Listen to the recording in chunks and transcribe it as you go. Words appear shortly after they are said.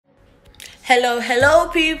Hello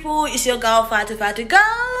people, it's your girl Fatu Gomez.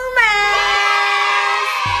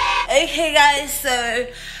 Okay guys, so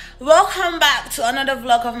welcome back to another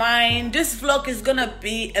vlog of mine. This vlog is gonna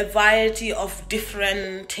be a variety of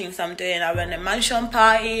different things I'm doing. I went to a mansion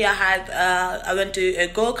party, I went to a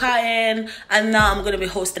go-karting, and now I'm gonna be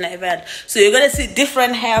hosting an event. So you're gonna see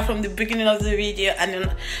different hair from the beginning of the video and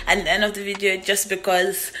then at the end of the video, just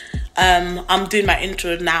because I'm doing my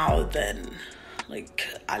intro now than like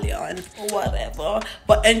earlier on or whatever.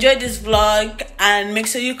 But enjoy this vlog and make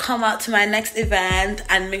sure you come out to my next event,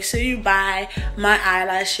 and make sure you buy my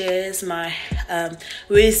eyelashes, my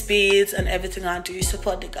waist beads, and everything I do.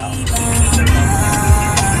 Support the girl.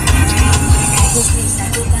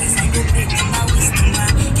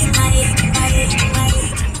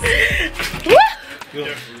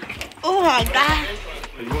 Oh my god.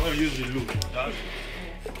 You want to use the loop.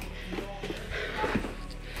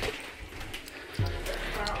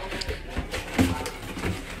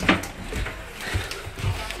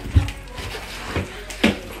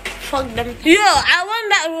 Fuck them. Yo, I want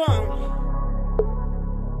that wrong.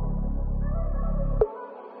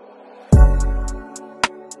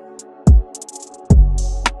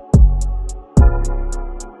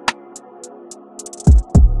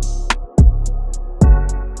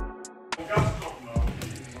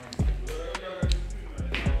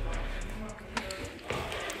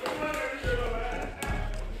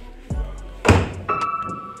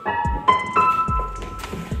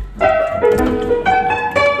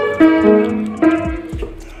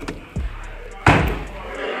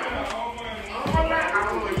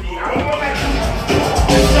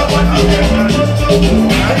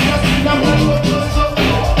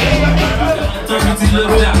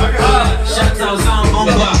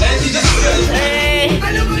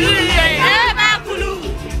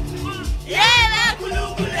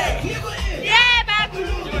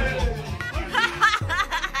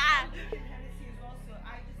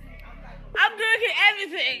 I'm drinking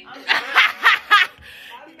everything.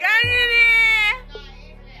 Get in here.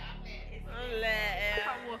 I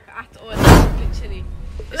can't walk at all, literally.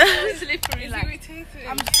 It's so slippery, like,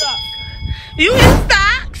 I'm stuck. You is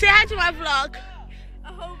stuck? Say hi to my vlog. A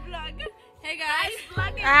whole vlog. Hey guys,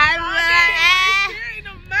 vlogging. Hi, Here in a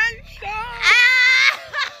mansion.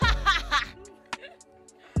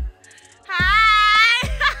 Hi.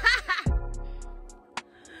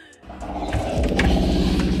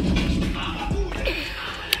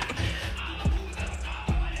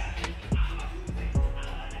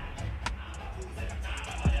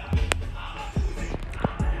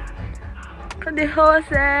 Look at the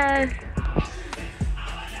horses.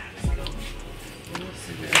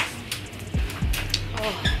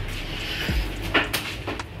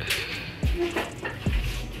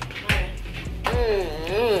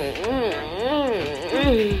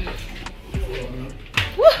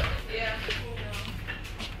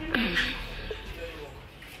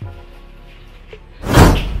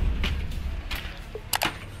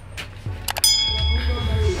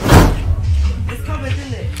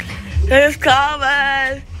 It's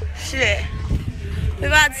covered. Shit. We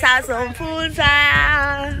got to have some pool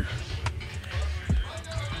time.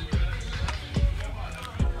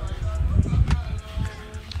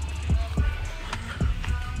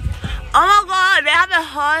 Oh my god, they have a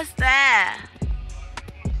horse there.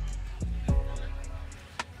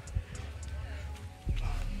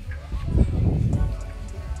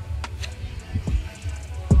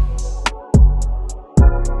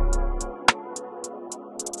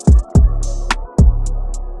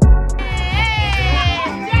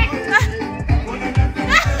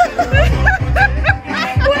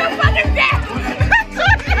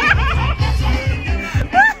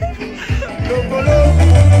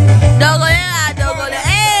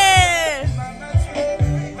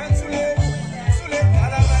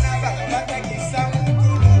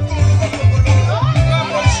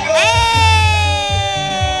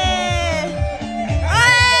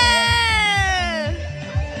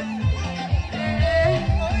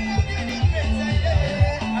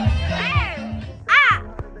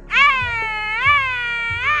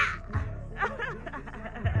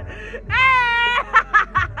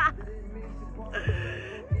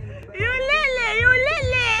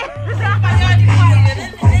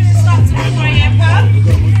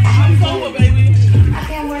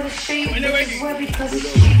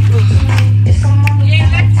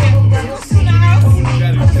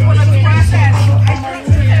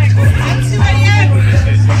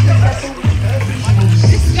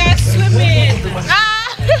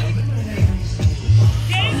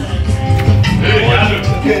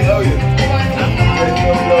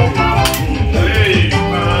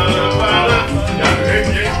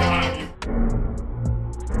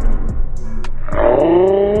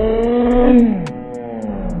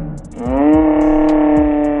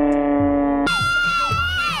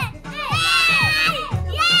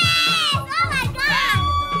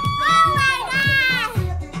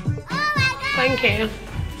 Thank you.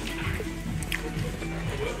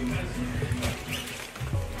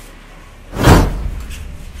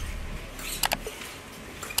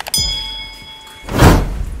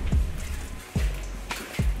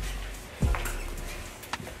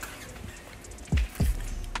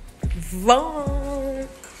 Wrong.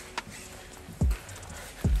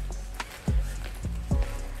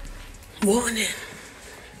 Warning.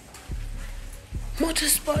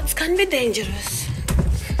 Motorsports can be dangerous.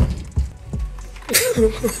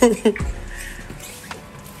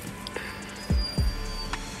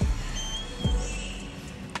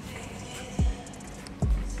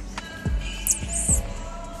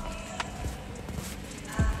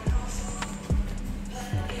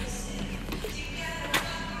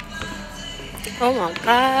 Oh my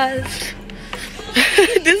gosh.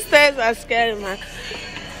 These stairs are scary, man.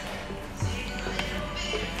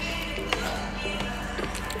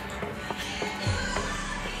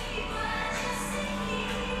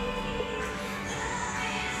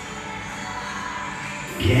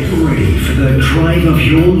 Get ready for the drive of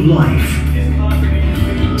your life.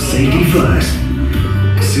 Safety first.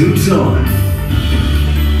 Suits on.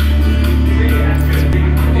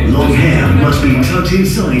 Long hair must be tucked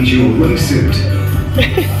inside your race suit.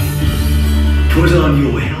 Put on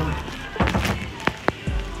your helmet.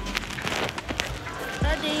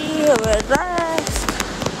 Ready, relax.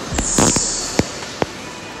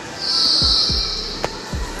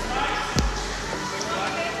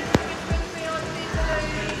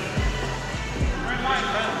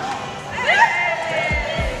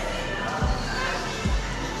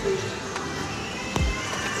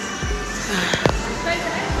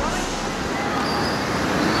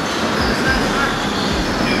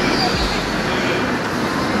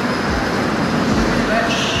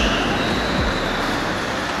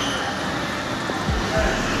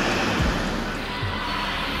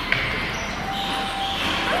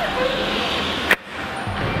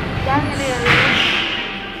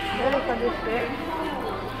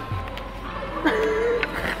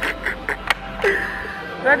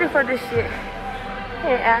 Ready for this shit.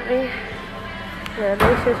 Hey, Abby. Yeah,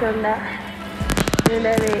 they should on that. Do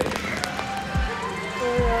that it.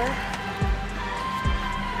 Yeah.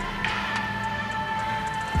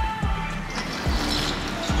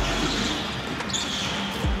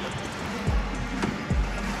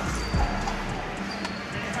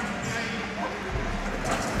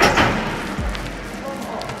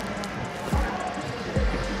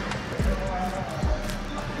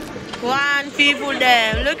 One people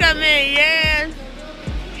there. Look at me, yes.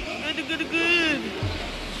 Good.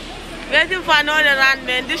 Waiting for another run,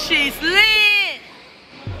 man. This shit is lit.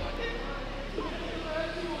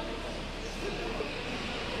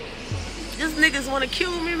 These niggas wanna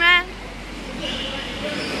kill me, man.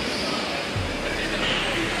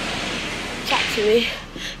 Talk to me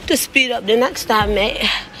to speed up the next time, mate.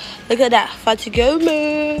 Look at that. Far to go,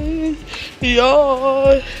 man.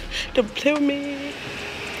 Yo, don't play with me.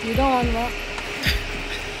 You don't want that.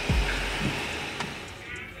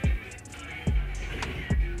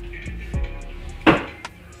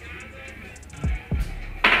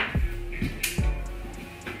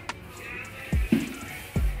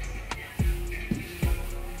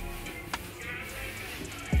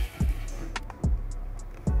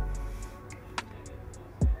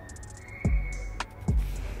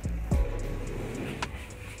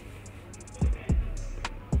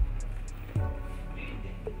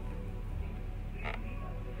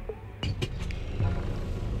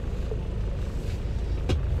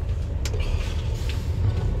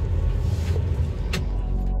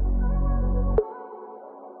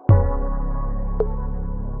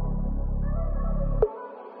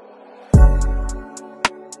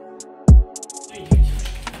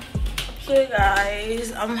 So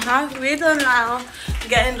guys, I'm halfway done now,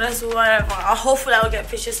 getting dressed or whatever. Hopefully I'll get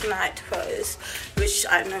pictures tonight first, which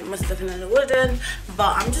I know most definitely wouldn't,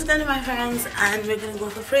 but I'm just going to my friends and we're gonna go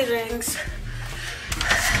for free drinks.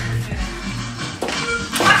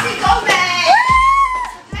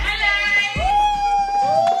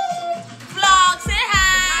 Vlog, say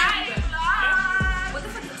hi. What the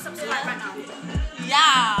fuck, subscribe right now.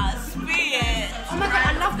 Yeah, spirit. Oh my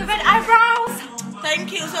god, I love the red eyebrows.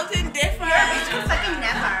 Thank you, something different. Yeah, it's fucking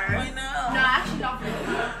never. I know. No, I actually love it.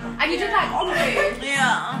 And you did like ombre.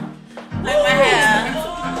 Yeah. Like my hair.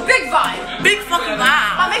 Big vibe. Big fucking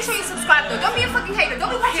vibe. But make sure you subscribe though. Don't be a fucking hater.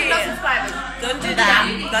 Don't be watching no subscribers. Don't do that.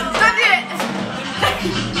 Don't do it.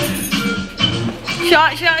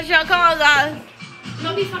 Shot. Come on, guys.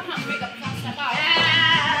 Don't be fucking up. Break up. Step out.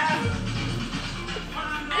 Yeah.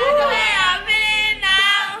 I'm feeling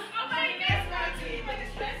now.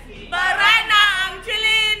 But right now I'm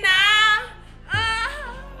chilling now.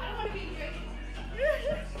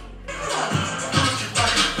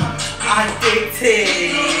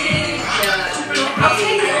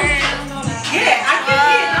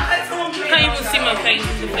 face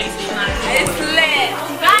is nice. It's lit.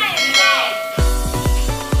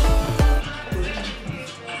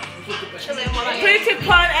 Right, pretty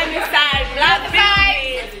pun every side. Black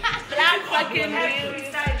beauty. Black fucking beauty.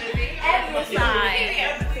 Every side.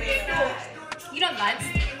 You don't like.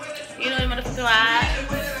 You know the motherfucking what?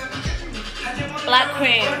 Black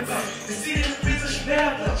queens.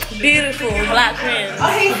 Beautiful black queens.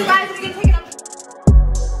 Okay, so guys, we're gonna take it up.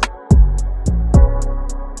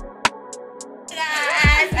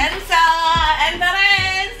 Guys, and so, and the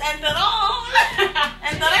rest, and the roll,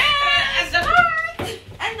 and the rest, and the heart,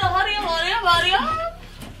 and the hurry.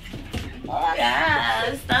 Oh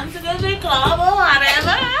yes, time to go to the club or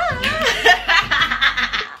whatever.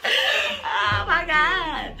 Oh my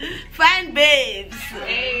god. Fine babes.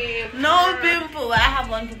 No pimple. I have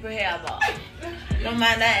one pimple here, but no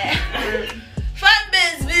matter. Fine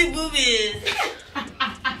babes, big boobies.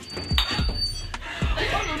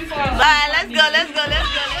 Bye, let's go.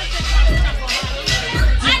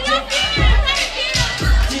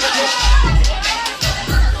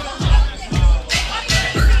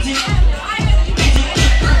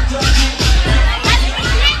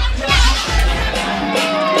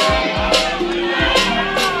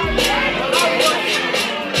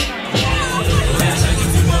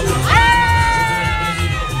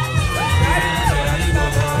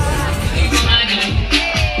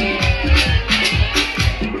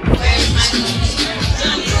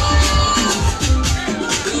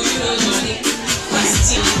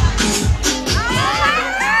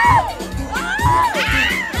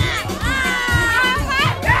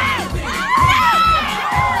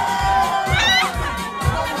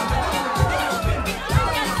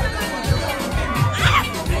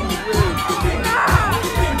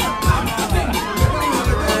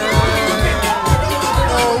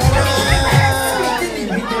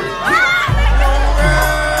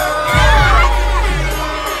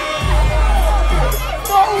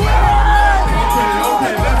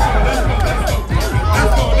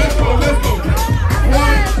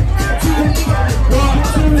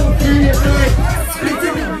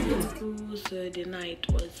 The night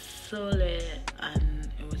was so lit and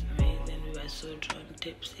it was amazing. We were so drunk,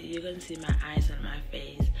 tipsy. You can see my eyes and my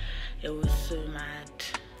face. It was so mad,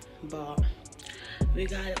 but we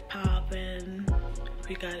got it popping.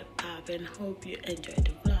 Hope you enjoyed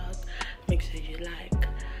the vlog. Make sure you like,